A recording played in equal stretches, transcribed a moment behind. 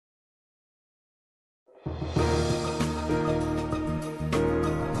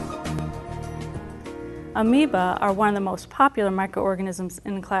Amoeba are one of the most popular microorganisms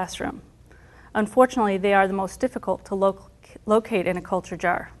in the classroom. Unfortunately, they are the most difficult to locate in a culture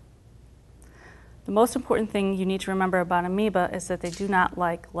jar. The most important thing you need to remember about amoeba is that they do not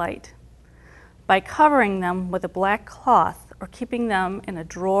like light. By covering them with a black cloth or keeping them in a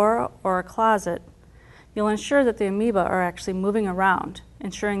drawer or a closet, you'll ensure that the amoeba are actually moving around,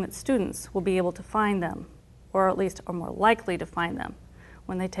 ensuring that students will be able to find them, or at least are more likely to find them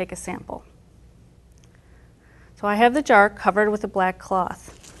when they take a sample. So I have the jar covered with a black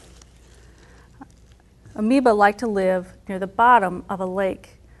cloth. Amoeba like to live near the bottom of a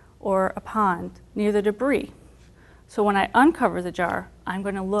lake or a pond, near the debris. So when I uncover the jar, I'm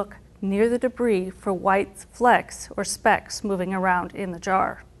going to look near the debris for white flecks or specks moving around in the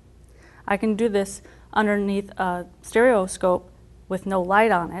jar. I can do this underneath a stereoscope with no light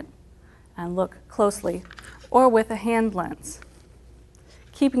on it and look closely, or with a hand lens,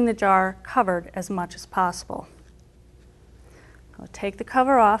 keeping the jar covered as much as possible. I'll take the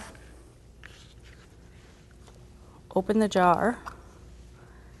cover off, open the jar,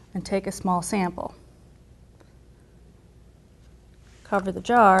 and take a small sample. Cover the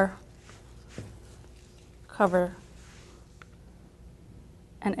jar, cover,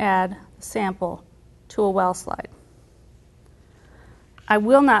 and add the sample to a well slide. I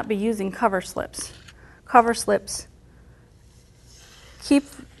will not be using cover slips. Cover slips keep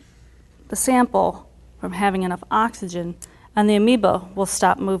the sample from having enough oxygen, and the amoeba will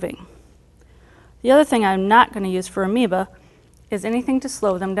stop moving. The other thing I'm not going to use for amoeba is anything to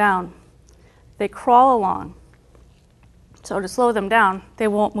slow them down. They crawl along. So to slow them down, they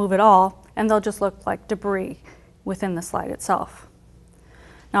won't move at all, and they'll just look like debris within the slide itself.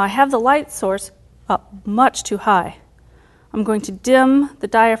 Now I have the light source up much too high. I'm going to dim the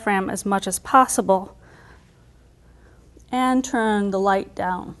diaphragm as much as possible and turn the light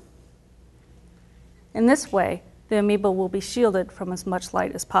down. In this way, the amoeba will be shielded from as much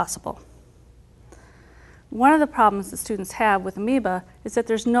light as possible. One of the problems that students have with amoeba is that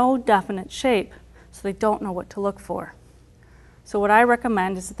there's no definite shape, so they don't know what to look for. So what I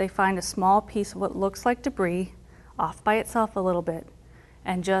recommend is that they find a small piece of what looks like debris off by itself a little bit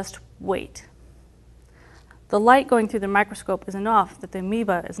and just wait. The light going through the microscope is enough that the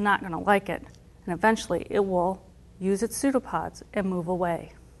amoeba is not going to like it, and eventually it will use its pseudopods and move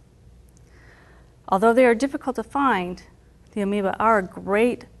away. Although they are difficult to find, the amoeba are a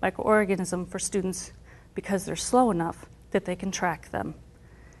great microorganism for students because they're slow enough that they can track them.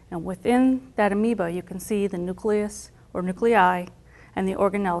 And within that amoeba, you can see the nucleus or nuclei and the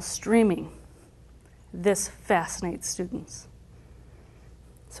organelles streaming. This fascinates students.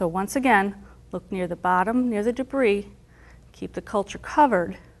 So once again, look near the bottom, near the debris, keep the culture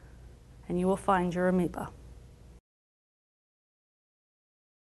covered, and you will find your amoeba.